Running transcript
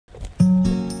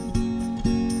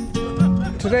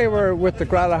Today we're with the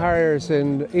Grallagh Harriers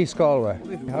in East Galway,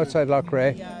 outside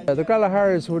Loughrea. The Grallagh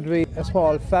Harriers would be a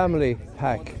small family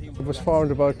pack. It was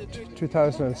formed about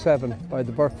 2007 by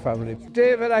the Burke family.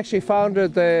 David actually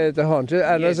founded the hunt,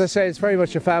 and as I say, it's very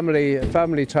much a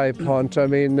family type hunt. I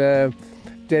mean,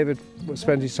 David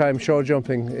spent his time show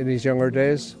jumping in his younger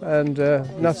days, and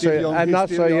not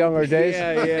so younger days.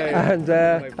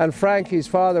 And Frank, his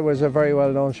father, was a very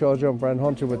well-known show jumper and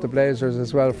hunted with the Blazers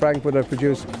as well. Frank would have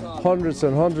produced hundreds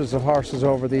and hundreds of horses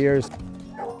over the years.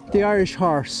 The Irish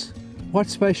horse,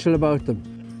 what's special about them?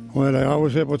 Well, I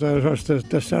always say about the Irish horse,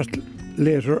 they start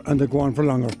later and they go on for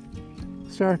longer.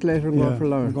 Start later and go on for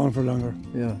longer? Go on for longer.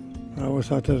 Yeah. I always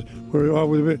thought that we're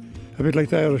always a bit like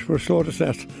the Irish, we're slow to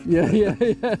start. Yeah.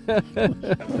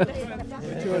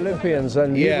 Two Olympians,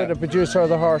 and you would have produced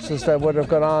other horses that would have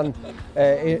gone on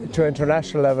to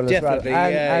international level as well,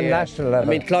 and national level.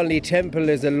 I mean, Clonley Temple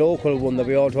is a local one that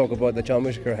we all talk about that John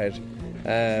Whittaker had.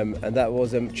 And that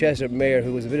was a Chester mare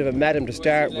who was a bit of a madam to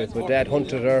start with, but Dad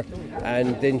hunted her,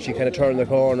 and then she kind of turned the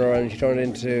corner and she turned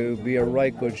into be a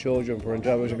right good show jumper, and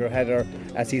John Whittaker had her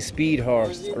as his speed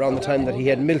horse around the time that he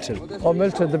had Milton. Oh,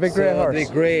 Milton, the big grey horse. The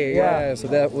big grey, yeah. So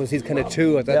that was his kind of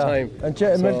two at that time. And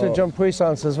Milton jumped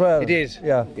puissance as well. He did.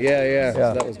 Yeah.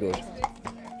 So that was good.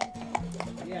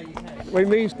 We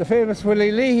meet the famous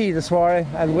Willie Leahy this morning,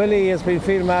 and Willie has been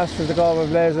field master of the Galway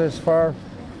Blazers for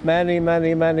many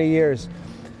years.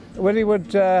 Willie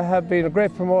would have been a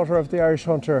great promoter of the Irish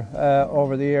hunter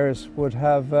over the years, would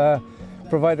have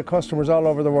provided customers all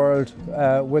over the world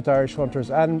with Irish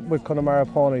hunters and with Connemara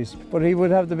ponies. But he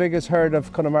would have the biggest herd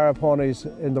of Connemara ponies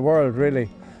in the world, really,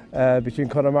 between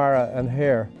Connemara and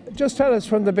Hare. Just tell us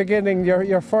from the beginning,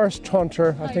 your first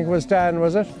hunter, I think it was Dan,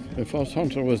 was it? The first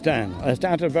hunter was Dan. I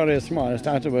started very small. I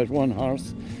started with one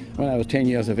horse when I was 10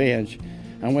 years of age,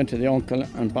 and went to the uncle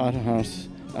and bought a horse.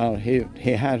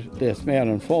 He had this mare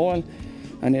and foal,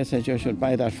 and he said, you should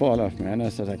buy that foal off me. And I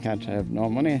said, I can't, I have no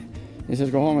money. He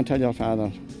said, go home and tell your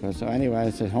father. So anyway, I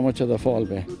said, how much will the foal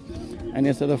be? And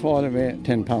he said, the foal will be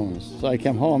 £10. So I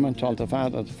came home and told the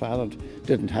father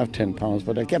didn't have £10,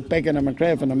 but I kept begging him and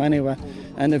craving him anyway,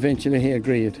 and eventually he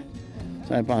agreed.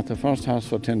 So I bought the first horse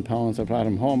for £10. I brought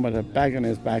him home with a bag on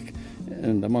his back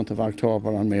in the month of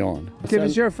October on my own. Give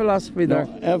us your philosophy there.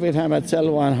 Every time I'd sell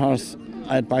one horse,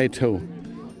 I'd buy two.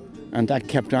 And that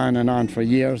kept on and on for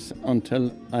years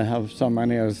until I have so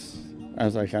many as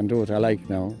I can do it. I like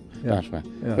now that way.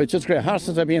 Yeah. Which is great.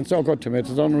 Horses have been so good to me, it's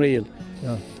unreal.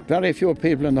 Yeah. Very few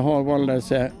people in the whole world that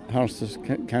say horses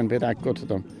can be that good to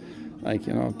them. Like,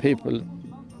 you know, people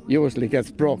usually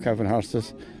gets broke having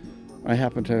horses. I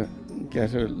happen to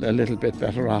get a little bit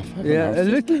better off. Yeah, a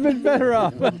little bit better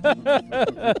off.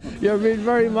 You're being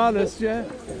very modest, yeah?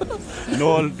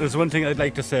 No, there's one thing I'd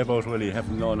like to say about Willie,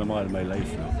 having known him all my life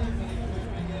now.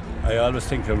 I always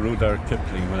think of Rudyard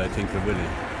Kipling when I think of Willie.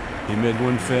 He made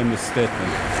one famous statement: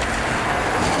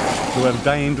 to have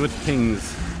dined with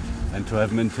kings and to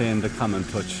have maintained the common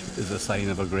touch is a sign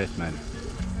of a great man.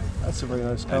 That's a very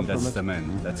nice compliment. And that's the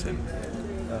man, that's him.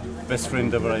 Best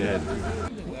friend ever I had.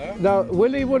 Now,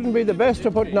 Willie wouldn't be the best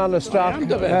at putting on a stock. I am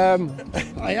the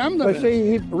best. I am the best.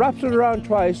 See, he wrapped it around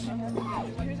twice.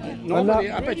 Nobody,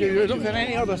 I bet you look at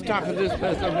any other stock in this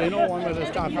place, there'll be no one with a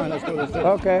stock on as good as this.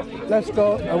 Okay, let's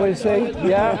go and we'll see.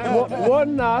 Yeah,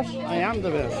 one knot. I am the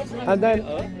best. And then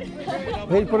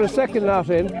he'll put a second knot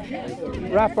in,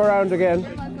 wrap around again.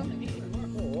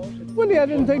 Willie, I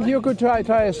didn't think you could tie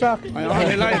a stock. I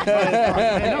only like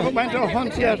I never went to a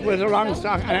hunt yet with the wrong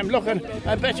stock, and I'm looking,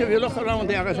 I bet you if you look around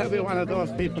there, there's every one of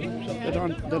those people that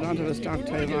don't have a stock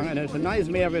tied wrong, and it annoys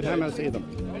me every time I see them.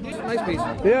 Nice piece.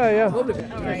 Yeah.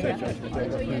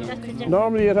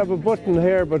 Normally you'd have a button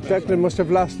here, but Declan must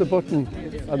have lost the button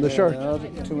on the shirt.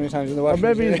 Too many times in the wash. Or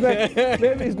maybe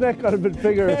his neck got a bit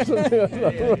bigger or something like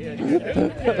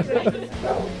that.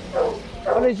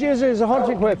 Well, it's used as a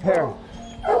hunting whip here.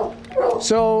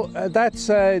 So that's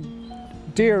a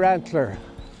deer antler,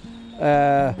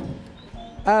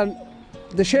 and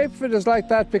the shape of it is like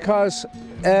that because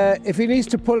if he needs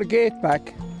to pull a gate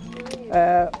back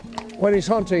when he's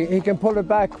hunting, he can pull it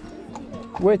back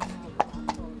with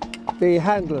the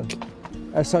handle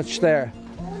as such there.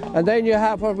 And then you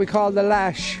have what we call the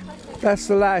lash. That's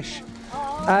the lash,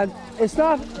 and it's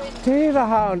not to hit a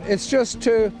hound, it's just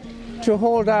to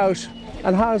hold out,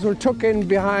 and hounds will tuck in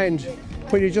behind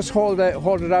when you just hold it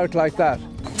out like that.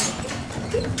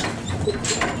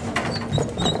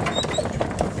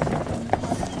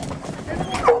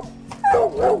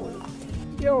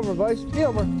 Get over, boys. Get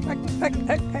over. Heck.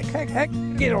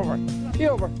 Get over.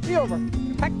 Get over.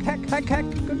 Heck.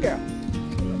 Good girl.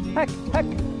 Heck.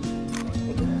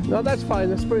 No, that's fine.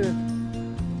 That's brilliant.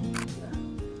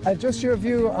 Just your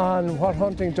view on what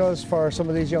hunting does for some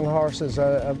of these young horses.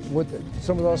 Would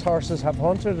some of those horses have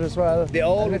hunted as well? They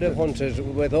all would have hunted.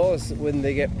 With us, when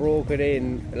they get broken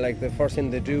in, like the first thing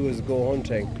they do is go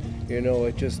hunting. You know,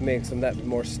 it just makes them that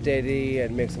more steady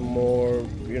and makes them more,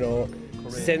 you know,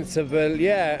 sensible.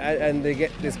 Yeah, and they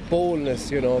get this boldness,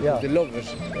 you know, because they love it.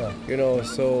 Yeah. You know,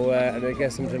 so and it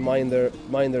gets them to mind their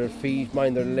feet,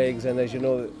 mind their legs, and as you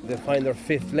know, they find their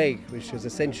fifth leg, which is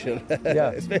essential.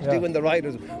 Especially when the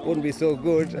riders wouldn't be so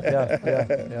good.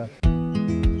 Yeah.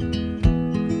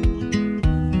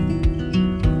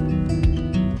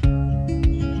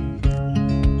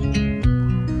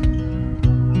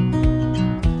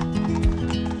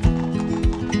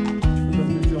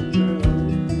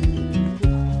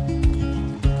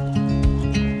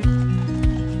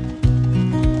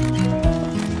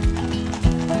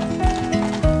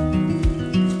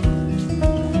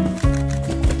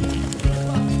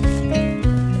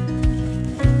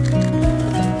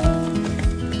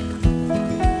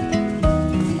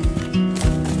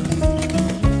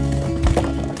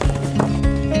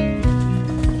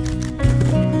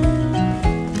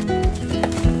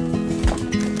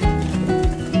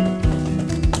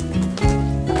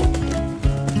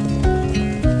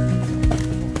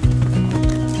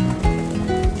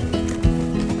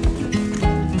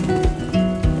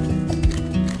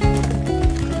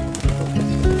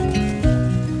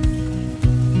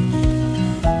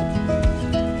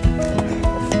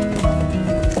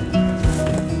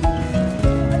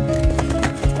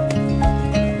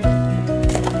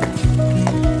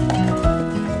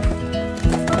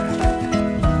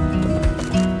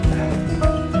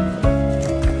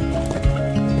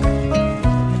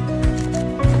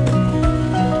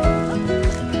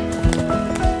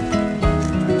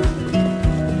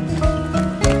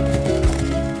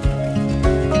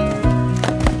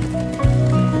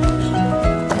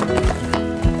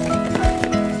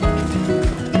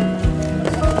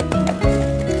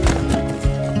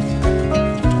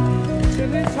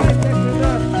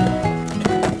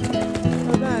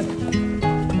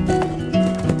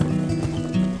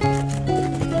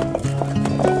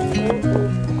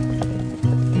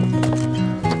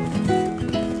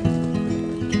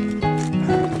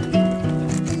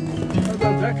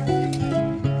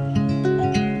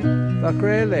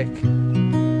 Loughrea Lake.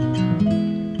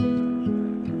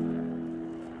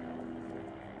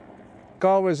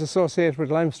 Galway is associated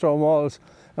with limestone walls,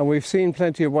 and we've seen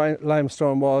plenty of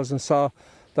limestone walls and saw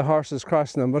the horses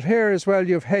crossing them. But here as well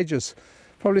you have hedges.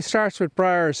 Probably starts with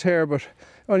briars here, but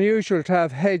unusual to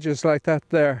have hedges like that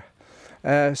there.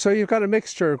 So you've got a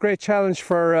mixture, a great challenge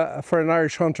for an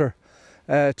Irish hunter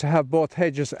to have both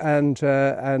hedges and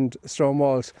stone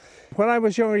walls. When I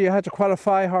was younger, you had to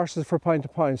qualify horses for point to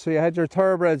point. So you had your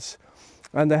thoroughbreds,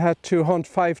 and they had to hunt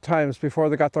 5 times before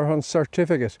they got their hunt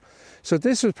certificate. So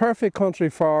this was perfect country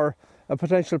for a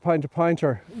potential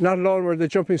point-to-pointer. Not alone were the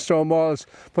jumping stone walls,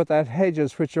 but they had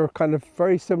hedges which are kind of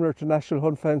very similar to National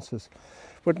Hunt fences.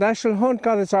 But National Hunt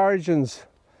got its origins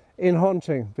in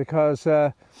hunting because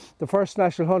the first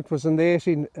National Hunt was in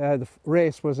the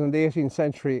race was in the 18th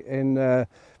century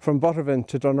from Buttervin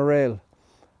to Doneraile,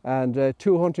 and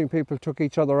 2 hunting people took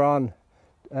each other on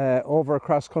over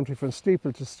across country from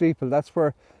steeple to steeple. That's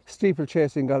where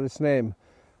steeplechasing got its name.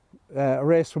 A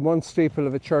race from one steeple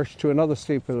of a church to another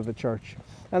steeple of a church,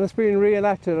 and it's been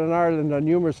reenacted in Ireland on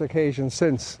numerous occasions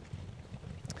since.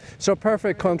 So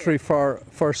perfect country for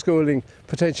schooling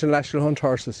potential National Hunt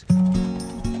horses.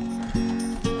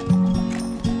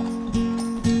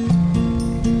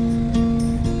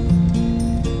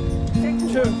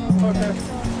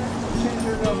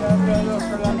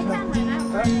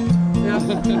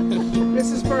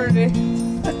 This is Bernie.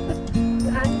 This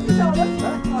is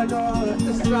Olive.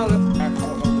 This is Olive.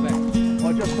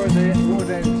 Oh, just for the road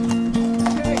end.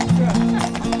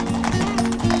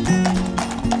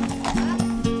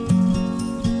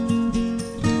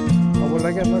 Oh, will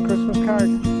I get my Christmas card?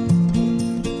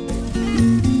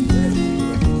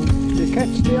 You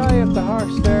catch the eye of the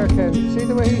horse there, Ken. See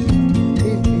the way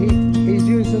he's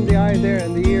using the eye there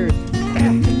and the ears.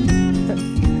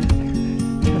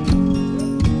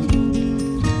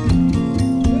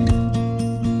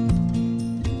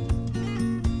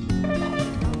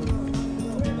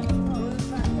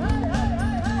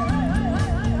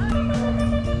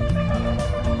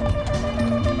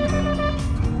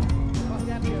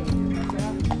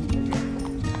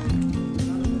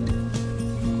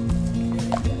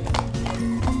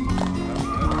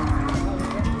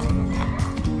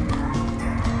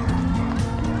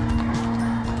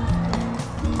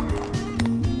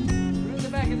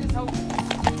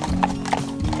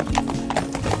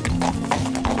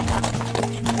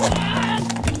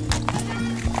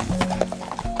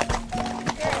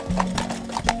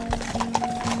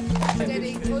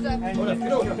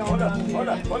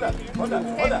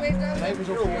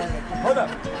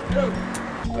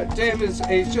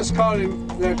 He's just calling.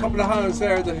 There are a couple of hounds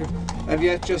there that have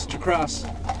yet just to cross,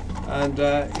 and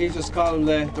he's just calling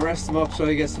the rest of them up so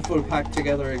he gets the full pack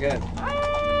together again.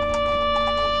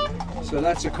 So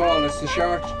that's a call. It's the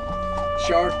short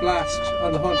blast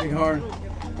on the hunting horn,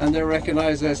 and they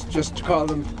recognise that's just to call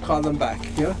them back.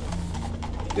 Yeah.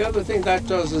 The other thing that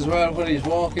does as well when he's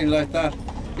walking like that,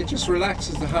 it just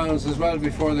relaxes the hounds as well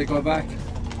before they go back.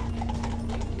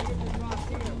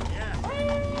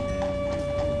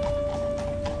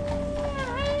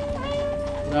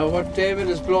 Now what David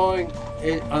is blowing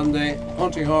on the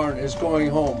hunting horn is going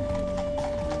home,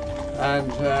 and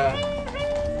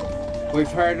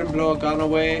we've heard him blow "Gone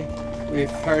Away," we've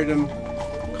heard him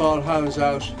call hounds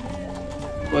out,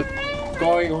 but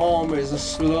going home is a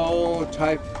slow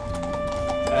type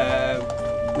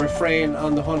refrain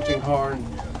on the hunting horn,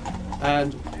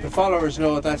 and the followers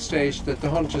know at that stage that the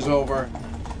hunt is over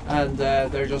and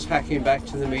they're just hacking back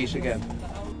to the meat again.